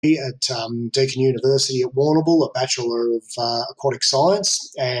at Deakin University at Warrnambool, a Bachelor of Aquatic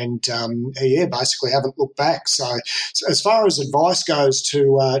Science, and basically haven't looked back. So as far as advice goes to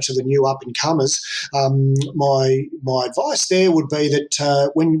the new up and comers, my advice there would be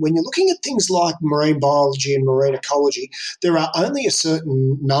that when you're looking at things like marine biology and marine ecology, there are only a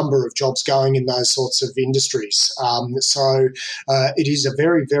certain number of jobs going in those sorts of industries. So it is a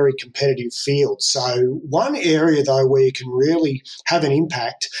very, very competitive field. So one area though where you can really have an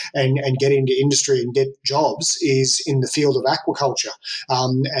impact and get into industry and get jobs is in the field of aquaculture.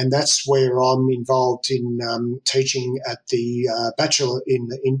 And that's where I'm involved in teaching at the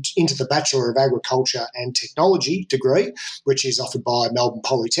into the Bachelor of Agriculture and Technology degree, which is offered by Melbourne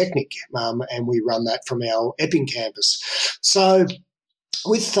Polytechnic, and we run that from our Epping campus. So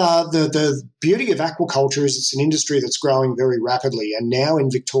with the beauty of aquaculture is it's an industry that's growing very rapidly, and now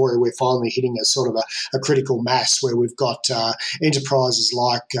in Victoria we're finally hitting a sort of a critical mass where we've got enterprises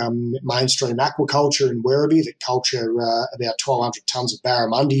like Mainstream Aquaculture in Werribee that culture about 1,200 tonnes of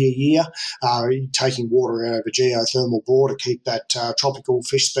barramundi a year, taking water out of a geothermal bore to keep that tropical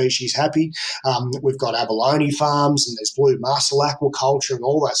fish species happy. We've got abalone farms, and there's blue mussel aquaculture and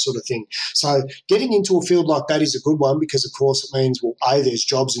all that sort of thing. So getting into a field like that is a good one because, of course, it means, well, A, there's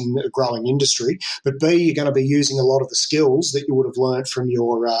jobs in a growing industry, but B, you're going to be using a lot of the skills that you would have learned from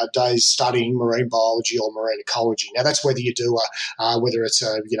your days studying marine biology or marine ecology. Now, that's whether you do whether it's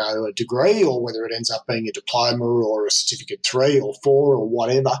a degree or whether it ends up being a diploma or a certificate 3 or 4 or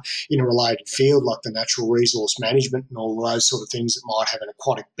whatever in a related field like the natural resource management and all those sort of things that might have an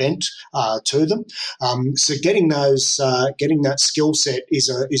aquatic bent to them. So getting that skill set is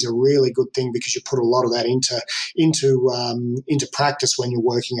a really good thing because you put a lot of that into practice when you're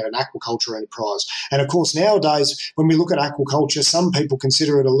working at an aquaculture enterprise. And of course, nowadays, when we look at aquaculture, some people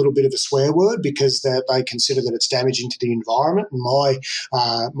consider it a little bit of a swear word because they consider that it's damaging to the environment. And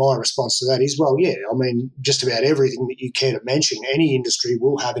my response to that is, well, yeah, I mean, just about everything that you care to mention, any industry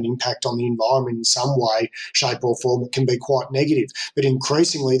will have an impact on the environment in some way, shape or form. It can be quite negative. But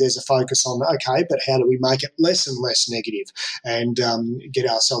increasingly, there's a focus on, okay, but how do we make it less and less negative and get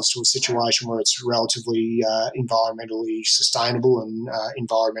ourselves to a situation where it's relatively environmentally sustainable and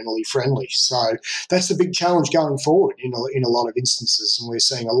environmentally friendly. So that's the big challenge going forward in a lot of instances, and we're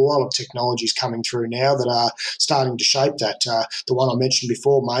seeing a lot of technologies coming through now that are starting to shape that. The one I mentioned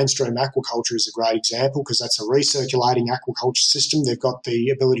before, Mainstream Aquaculture, is a great example because that's a recirculating aquaculture system. They've got the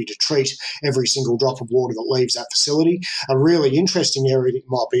ability to treat every single drop of water that leaves that facility. A really interesting area that you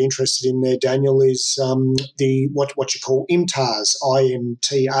might be interested in there, Daniel, is what you call IMTAs,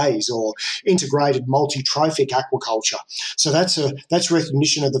 IMTAs, or Integrated Multi-Trophic Aquaculture. So that's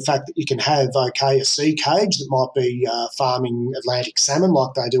recognition of the fact that you can have, a sea cage that might be farming Atlantic salmon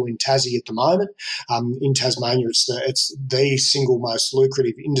like they do in Tassie at the moment. In Tasmania, it's the single most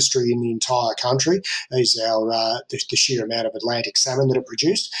lucrative industry in the entire country is the sheer amount of Atlantic salmon that are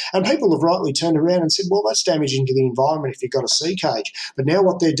produced. And people have rightly turned around and said, well, that's damaging to the environment if you've got a sea cage. But now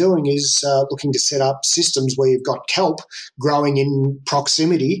what they're doing is looking to set up systems where you've got kelp growing in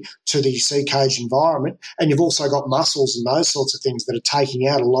proximity to the sea cage environment, and you've also got mussels and those sorts of things that are taking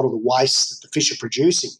out a lot of the waste that the fish are producing.